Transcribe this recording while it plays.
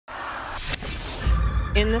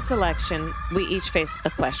In this election, we each face a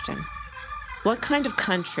question. What kind of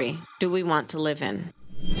country do we want to live in?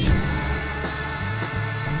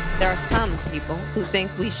 There are some people who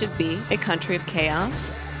think we should be a country of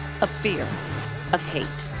chaos, of fear, of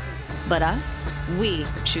hate. But us, we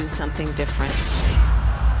choose something different.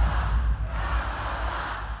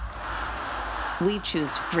 We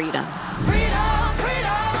choose freedom. Freedom,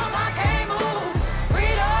 freedom, I can't move.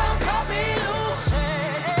 Freedom, cut me loose.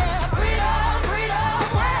 Yeah. Freedom, freedom,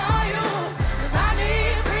 where are you? 'Cause I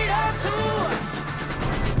need freedom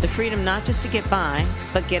too. The freedom not just to get by,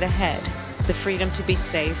 but get ahead. The freedom to be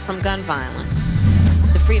safe from gun violence.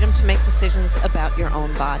 The freedom to make decisions about your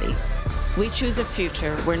own body. We choose a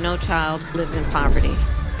future where no child lives in poverty,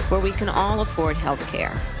 where we can all afford health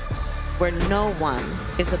care, where no one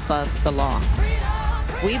is above the law.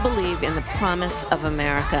 We believe in the promise of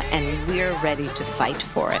America, and we're ready to fight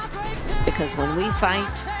for it. Because when we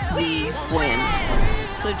fight, we win.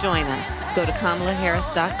 So join us. Go to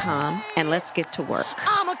KamalaHarris.com and let's get to work.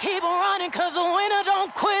 I'ma keep on running 'cause the winner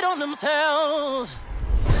don't quit on themselves.